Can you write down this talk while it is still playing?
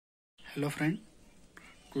Hello friend,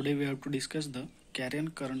 today we have to discuss the carrier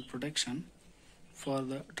current protection for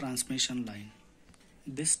the transmission line.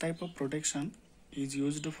 This type of protection is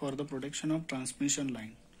used for the protection of transmission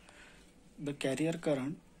line. The carrier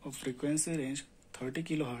current of frequency range 30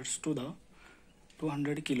 kHz to the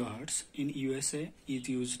 200 kHz in USA is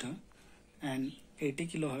used and 80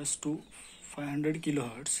 kHz to 500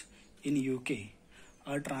 kHz in UK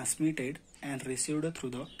are transmitted and received through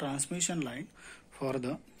the transmission line for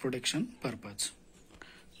the protection purpose.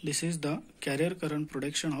 This is the carrier current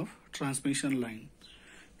protection of transmission line.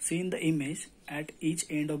 See in the image, at each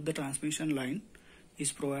end of the transmission line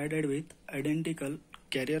is provided with identical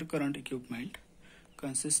carrier current equipment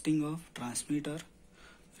consisting of transmitter,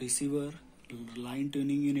 receiver, line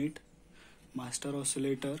tuning unit, master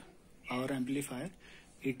oscillator, power amplifier,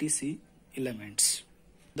 etc. elements.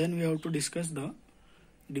 Then we have to discuss the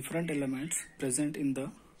different elements present in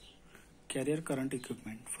the carrier current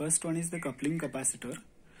equipment. First one is the coupling capacitor.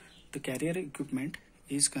 The carrier equipment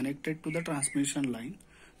is connected to the transmission line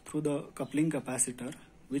through the coupling capacitor,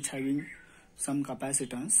 which having some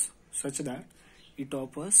capacitance such that it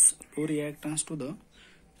offers low reactance to the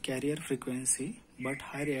carrier frequency but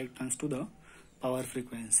high reactance to the power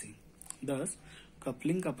frequency. Thus,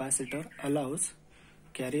 coupling capacitor allows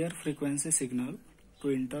carrier frequency signal to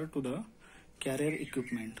enter to the carrier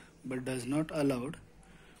equipment but does not allow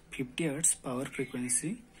 50 Hz power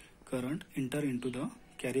frequency current enter into the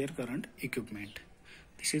carrier current equipment.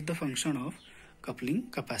 This is the function of coupling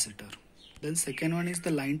capacitor. Then second one is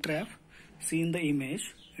the line trap. See in the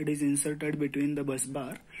image, it is inserted between the bus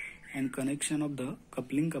bar and connection of the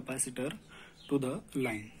coupling capacitor to the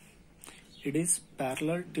line. It is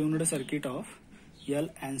parallel tuned circuit of L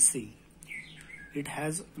and C. It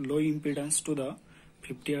has low impedance to the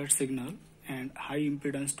 50 Hz signal and high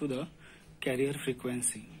impedance to the carrier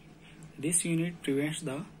frequency. This unit prevents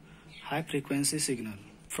the high frequency signal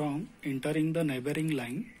from entering the neighboring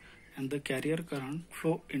line and the carrier current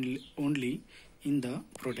flow only in the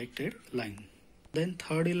protected line. Then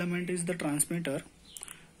third element is the transmitter.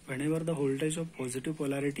 Whenever the voltage of positive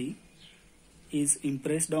polarity is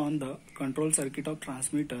impressed on the control circuit of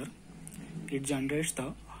transmitter, it generates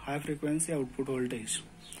the high frequency output voltage,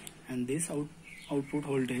 and this output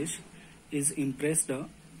voltage is impressed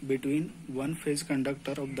between one phase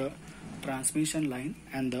conductor of the transmission line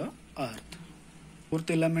and the earth. Fourth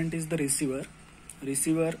element is the receiver.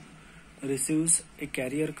 Receiver receives a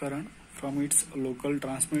carrier current from its local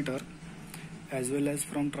transmitter as well as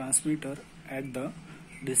from transmitter at the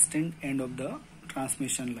distant end of the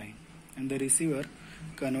transmission line, and the receiver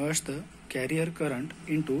converts the carrier current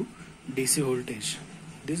into DC voltage.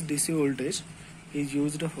 This DC voltage is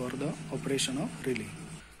used for the operation of relay.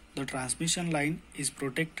 The transmission line is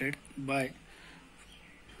protected by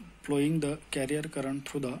flowing the carrier current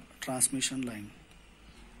through the transmission line.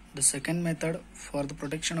 The second method for the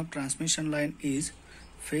protection of transmission line is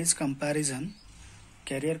phase comparison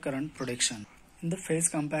carrier current protection. In the phase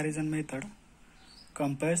comparison method,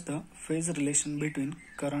 compares the phase relation between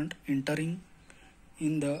current entering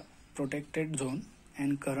in the protected zone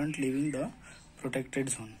and current leaving the protected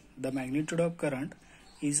zone. The magnitude of current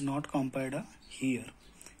is not compared here,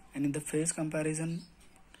 and in the phase comparison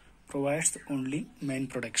provides only main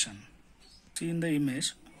protection. See in the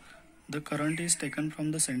image, the current is taken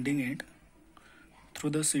from the sending end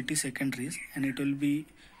through the CT secondaries and it will be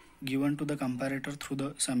given to the comparator through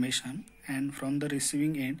the summation, and from the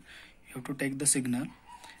receiving end you have to take the signal,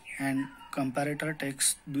 and comparator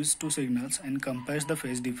takes these two signals and compares the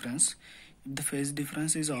phase difference. If the phase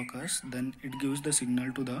difference is occurs, then it gives the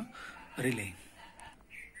signal to the relay.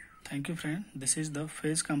 Thank you friend. This is the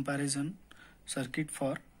phase comparison circuit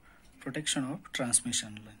for protection of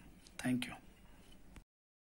transmission line. Thank you.